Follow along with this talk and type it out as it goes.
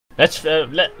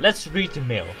let's read the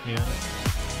mail. Yeah.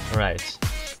 Right.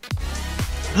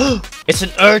 It's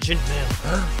an urgent mail.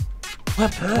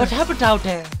 What happened out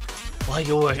there? While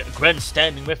you were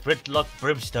grandstanding with Ridlock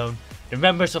Brimstone, the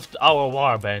members of our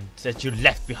warband that you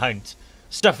left behind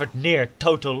suffered near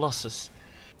total losses.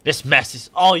 This mess is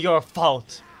all your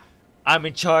fault. I'm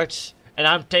in charge, and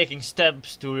I'm taking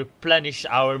steps to replenish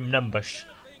our numbers.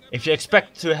 If you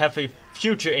expect to have a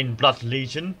future in Blood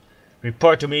Legion,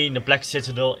 report to me in the Black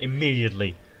Citadel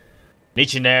immediately.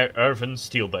 Legionnaire Irvin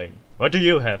Steelbane. What do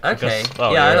you have? Okay, Because,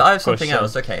 well, yeah, I have something course,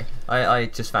 else. Okay, I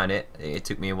just found it. It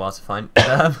took me a while to find.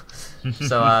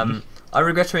 I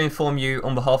regret to inform you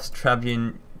on behalf of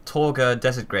Tribune Torga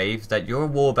Desert Grave that your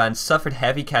warband suffered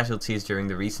heavy casualties during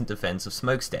the recent defense of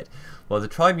Smokestead. While the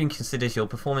Tribune considers your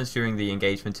performance during the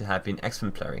engagement to have been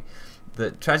exemplary, the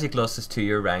tragic losses to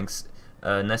your ranks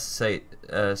necessitate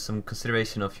some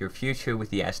consideration of your future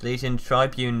with the Ash Legion.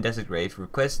 Tribune Desert Grave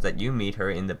requests that you meet her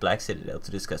in the Black Citadel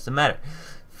to discuss the matter.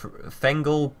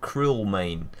 Fengal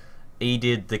Cruelmane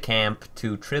aided the camp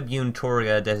to Tribune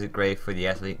Torga Desert Grave for the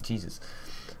Ash Legion. Jesus.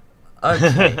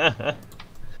 Okay.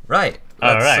 Right.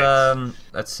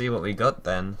 Let's see what we got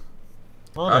then.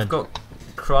 I've got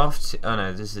craft. Oh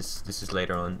no, this is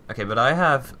later on. Okay, but I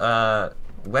have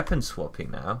weapon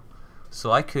swapping now,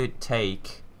 so I could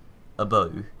take a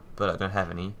bow, but I don't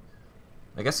have any.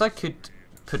 I guess I could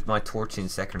put my torch in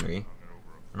secondary.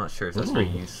 I'm not sure if that's very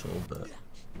useful, but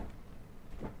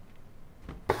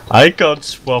I can't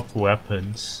swap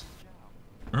weapons.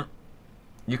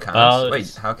 You can't.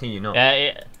 Wait, how can you not?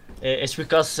 It's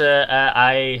because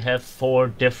I have 4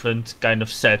 different kind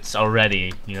of sets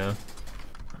already, you know.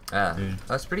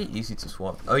 That's pretty easy to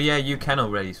swap. Oh yeah, you can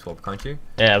already swap, can't you?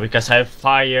 Yeah, because I have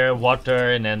fire,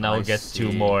 water, and then I'll get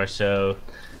 2 more, so...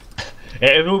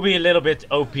 It will be a little bit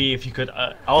OP if you could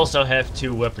also have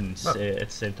 2 weapons at the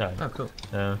same time. Oh, cool.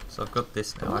 So I've got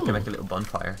this now. I can make a little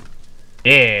bonfire.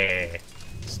 Yeah!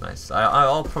 It's nice.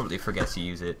 I'll probably forget to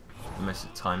use it most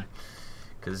of the time.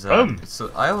 Because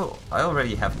I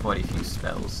already have quite a few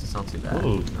spells. It's not too bad.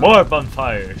 Ooh, more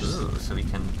bonfires. Ooh, so we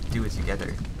can do it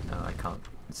together. No, I can't.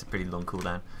 It's a pretty long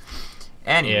cooldown.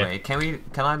 Anyway, can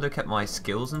I look at my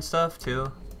skills and stuff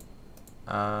too?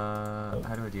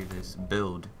 How do I do this?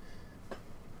 Build.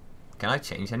 Can I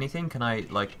change anything? Can I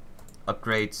like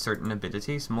upgrade certain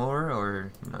abilities more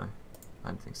or no? I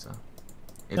don't think so.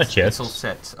 Not yet. It's all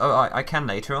set. Oh, I can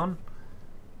later on.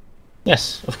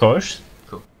 Yes, of course.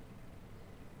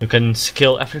 You can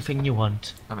skill everything you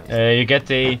want. You get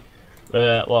the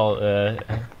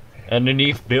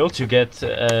underneath build. You get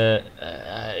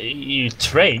you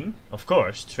train, of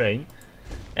course,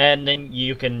 and then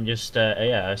you can just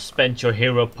spend your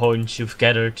hero points you've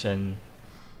gathered and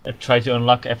try to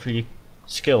unlock every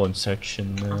skill and such.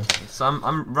 And so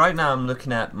I'm right now. I'm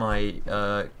looking at my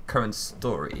current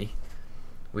story,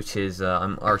 which is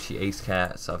I'm Archy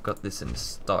Acecat. So I've got this in the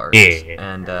start,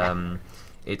 and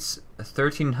it's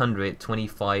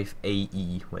 1325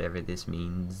 AE, whatever this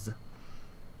means.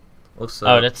 Also,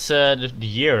 oh, that's the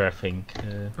year, I think.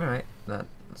 All right,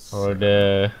 that's or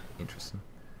the interesting.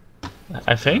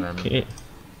 I think.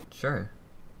 Sure.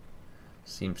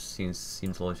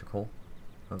 Seems logical.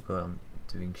 Oh god, I'm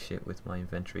doing shit with my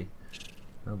inventory.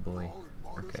 Oh boy.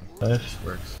 Okay, this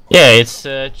works. Yeah, it's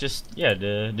just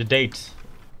the date.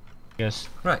 Yes.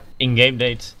 Right. In-game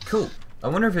date. Cool. I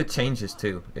wonder if it changes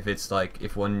too. If it's like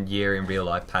if 1 year in real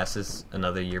life passes,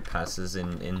 another year passes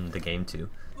in the game too.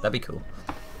 That'd be cool.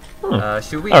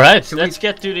 Should we? All right. Let's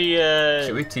get to the.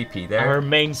 Should we TP there? Our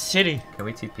main city. Can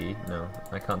we TP? No,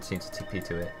 I can't seem to TP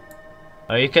to it.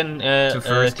 You can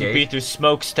TP to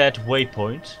Smokestead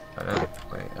Waypoint.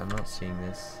 Wait, I'm not seeing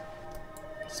this.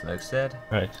 Smokestead?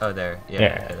 Right. Oh, there.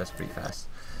 Yeah. Okay, that's pretty fast.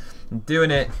 I'm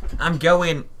doing it. I'm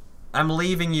going. I'm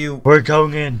leaving you. We're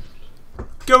going in.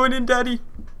 Going in, Daddy.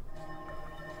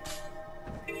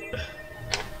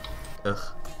 Ugh.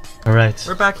 All right.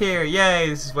 We're back here. Yay!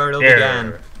 This is where it all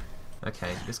began.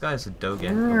 Okay, this guy is a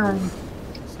Dogen.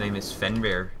 His name is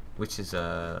Fenrir, which is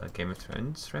a Game of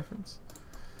Thrones reference.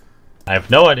 I have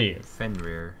no idea.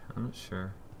 Fenrir. I'm not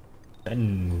sure.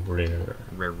 Fenrir.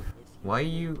 Why are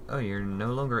you? Oh, you're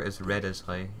no longer as red as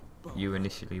you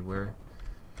initially were.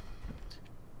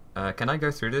 Can I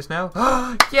go through this now?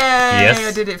 Yay! Yes.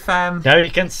 I did it, fam! Now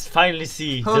you can finally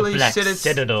see the Black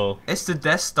Citadel. It's the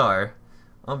Death Star.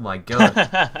 Oh my god.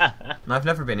 I've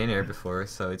never been in here before,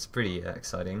 so it's pretty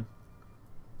exciting.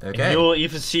 Okay. And you'll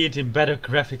even see it in better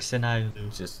graphics than I do.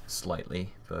 Just slightly,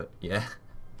 but yeah.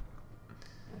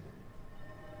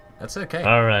 That's okay.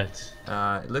 Alright.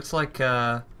 It looks like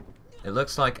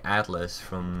Atlas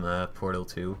from Portal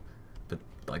 2, but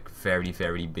like very,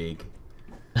 very big.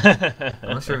 I'm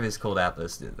not sure if it's called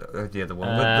Atlas or the other one.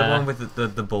 The one with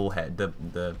the bull head.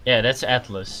 The Yeah, that's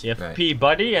Atlas. You have Right.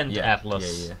 Peabody and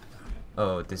Atlas. Yeah.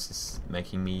 Oh, this is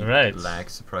making me Right. lag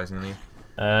surprisingly.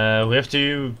 We have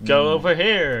to go over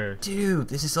here. Dude,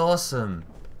 this is awesome.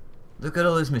 Look at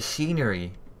all this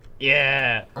machinery.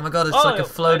 Yeah. Oh my god, it's like a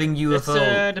floating UFO.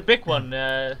 It's the big one,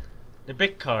 the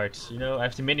big card. You know, I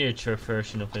have the miniature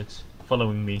version of it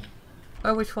following me.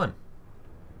 Oh, which one?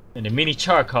 And the mini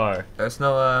Charr car. There's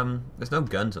no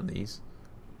guns on these.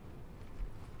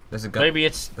 There's a gun. Maybe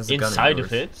it's there's a gun in inside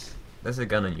of yours. it. There's a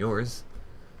gun on yours.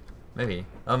 Maybe.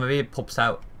 Oh, maybe it pops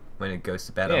out when it goes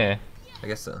to battle. Yeah. I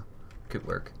guess so. Could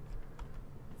work.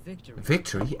 Victory.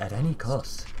 Victory at any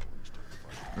cost.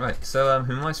 Right. So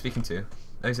who am I speaking to?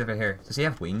 Oh, he's over here. Does he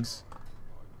have wings?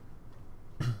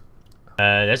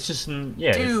 That's just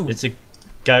yeah. Dude. It's a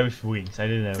guy with wings. I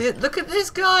don't know. Dude, look at this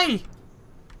guy.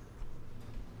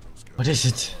 What is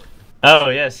it? Oh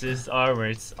yes, his armor.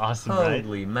 It's awesome, right?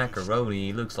 Holy macaroni!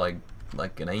 He looks like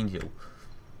an angel.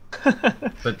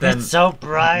 But then It's so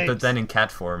bright. But then in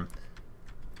cat form,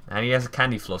 and he has a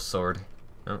candy floss sword.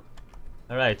 Oh.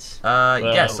 All right.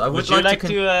 Yes, I would you like like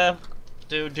to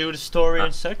to do the story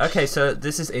and such? Okay, so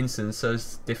this is instant, so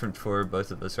it's different for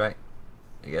both of us, right?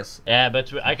 I guess. Yeah,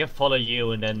 but I can follow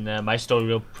you, and then my story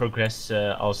will progress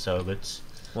also. But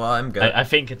Well, I'm good. I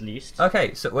think at least.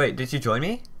 Okay, so wait, did you join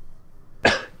me?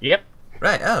 Yep.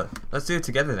 Right. Oh, let's do it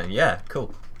together then. Yeah,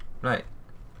 cool. Right.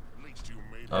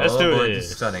 Let's oh do boy, this. This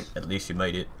is exciting. At least you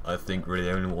made it. I think we're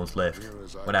the only ones left.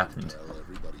 What happened?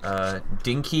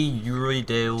 Dinky,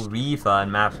 Uridale, Reva,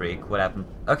 and Maverick. What happened?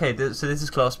 Okay, so this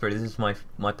is Clasper. This is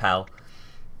my pal.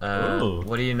 Ooh.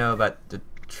 What do you know about the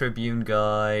Tribune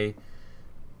guy?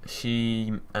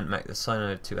 She and Mac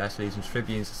assigned to Ash Legion's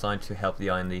Tribunes assigned to help the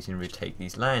Iron Legion retake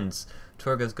these lands.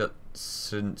 Torga's got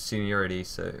seniority,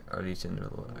 so our Legion.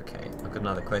 Okay, I've got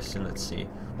another question. Let's see.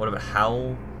 What about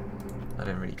Howl? I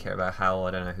don't really care about Howl.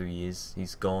 I don't know who he is.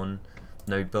 He's gone.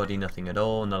 No body, nothing at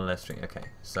all. None left string. Okay,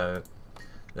 so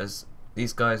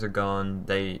these guys are gone.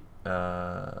 They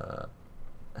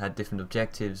had different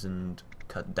objectives and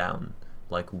cut down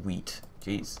like wheat.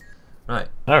 Jeez. Right.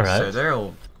 All right. So they're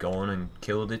all gone and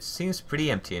killed. It seems pretty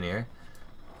empty in here.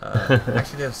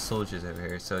 Actually, there's soldiers over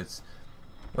here. So it's.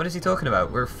 What is he talking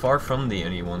about? We're far from the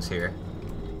only ones here.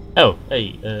 Oh,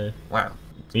 hey. Wow.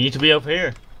 We need to be over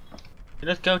here. Do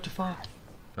not go too far.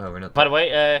 Oh, we're not. By the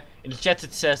way, in the chat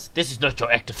it says this is not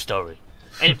your active story.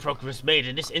 Any progress made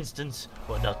in this instance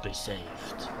will not be saved.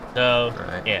 So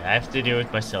Right. yeah, I have to do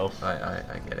it myself. I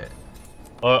get it.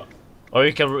 Or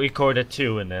you can record it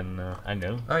too, and then I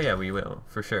know. Oh yeah, we will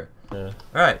for sure. Uh,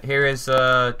 Alright, here is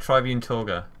Tribune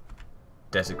Torga.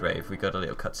 Desert Grave. We got a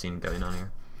little cutscene going on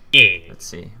here. yeah. Let's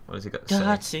see. What has he got to say?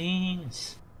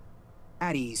 Cutscenes.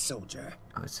 At ease, soldier.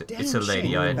 Oh, it's a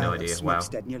lady. I had no idea. Wow.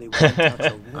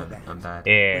 I'm bad.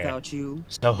 Yeah. Without you,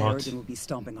 So hot. Baradin will be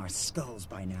stomping our skulls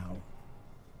by now.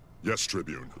 Yes,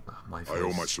 Tribune. Oh, my I owe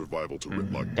my voice. survival to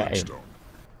Ridlock Damn. Brimstone.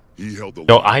 He held the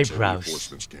Your line until eyebrows.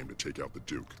 reinforcements came to take out the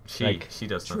Duke. She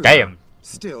does not. Damn.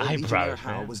 Still, Eyebrows, Legionnaire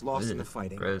Hal man. was lost in the Ugh,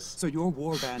 fighting, gross. so your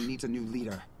warband needs a new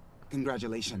leader.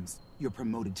 Congratulations, you're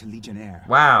promoted to Legionnaire.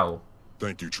 Wow.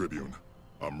 Thank you, Tribune.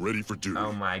 I'm ready for duty.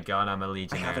 Oh my god, I'm a I have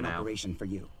legionnaire an now. operation for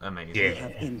you. Amazing. We Yeah.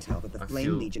 have intel that the I Flame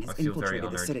feel- Legion has I feel very infiltrated the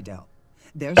honored. Citadel.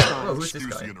 Their Whoa, spies. who's this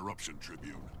Excuse guy? the interruption,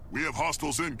 Tribune. We have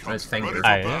hostiles incoming. That's Fenger. Ready for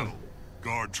I am. battle.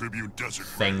 Guard Tribune Desert.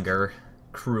 Grave. Fenger.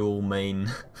 Cruel Main.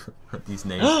 These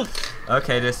names.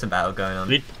 Okay, there's some battle going on.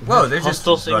 We- Whoa, they're just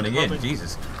hostiles running in. incoming.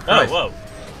 Jesus Oh, Christ. whoa.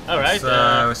 Alright.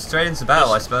 So, straight into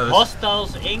battle, I suppose.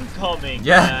 Hostiles incoming.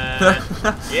 Yeah.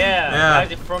 Yeah. Yeah.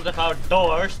 Right in front of our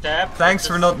doorstep. Thanks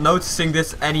for not noticing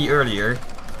this any earlier.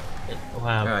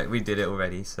 Wow. Alright, we did it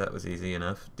already, so that was easy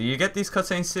enough. Do you get these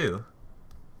cutscenes too?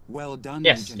 Well done,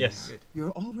 Yes, Legionnaire. yes.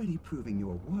 You're already proving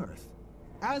your worth.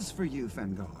 As for you,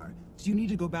 Fengar, do you need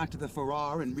to go back to the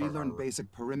Farrar and relearn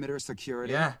basic perimeter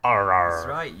security? Yeah. Arrgh. That's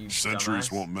right, you Sentries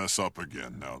dumbass. won't mess up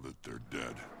again now that they're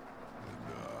dead.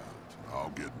 And I'll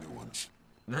get new ones.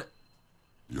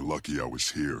 You're lucky I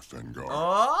was here, Fengar.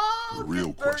 Oh, The real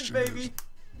good bird, question baby. is,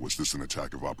 was this an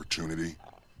attack of opportunity,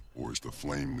 or is the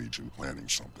Flame Legion planning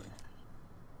something?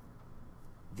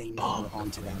 They know we're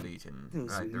onto them. Legion. Those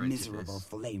Right, they're into miserable this.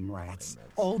 flame rats. Flame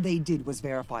rats. All they did was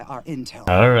verify our intel.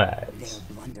 Alright. Their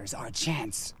blunders our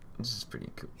chance. This is pretty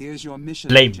cool. Here's your mission,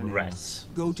 Flame Legionnaire. rats.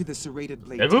 Go to the Serrated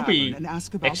Blade That would be Tavern and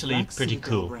ask about actually Black pretty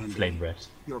Citadel cool. brandy. Flame rats.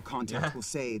 Your contact Yeah. will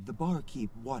say the barkeep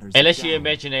waters Unless it you down.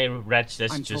 imagine a rats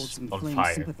that's I'm told just some on flame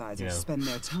fire. sympathizers You know, spend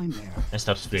their time there. that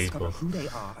stuff's pretty Discover cool. who they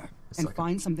are and like a-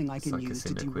 find something I it's can like a use to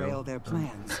cynic derail will. their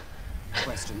plans.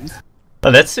 Questions? Oh,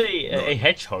 that's a I'll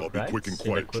hedgehog, be right? quick and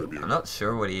Cynic quiet, will. Tribune. I'm not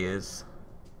sure what he is.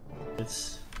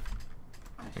 It's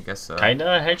I guess so.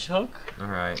 kinda a hedgehog.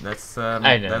 Alright, let's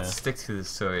I know. let's stick to the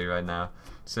story right now.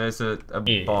 So there's a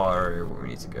Yeah. bar where we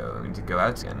need to go. We need to go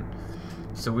out again.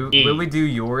 So Yeah. will we do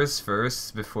yours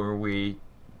first before we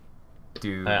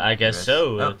do? I guess the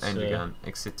so. rest? Oh, It's, and you're gone.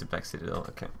 Exit to Black Citadel.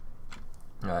 Okay.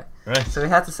 Alright. Right. So we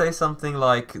had to say something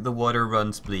like the water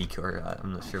runs bleak, or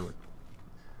I'm not sure what.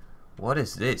 What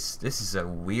is this? This is a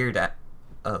weird.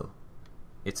 Oh,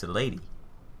 it's a lady.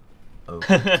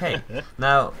 Okay.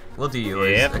 Now we'll do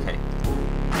yours. Yep. Okay.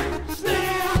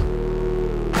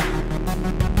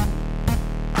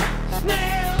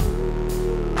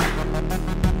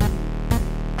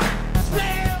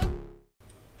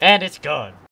 And it's gone.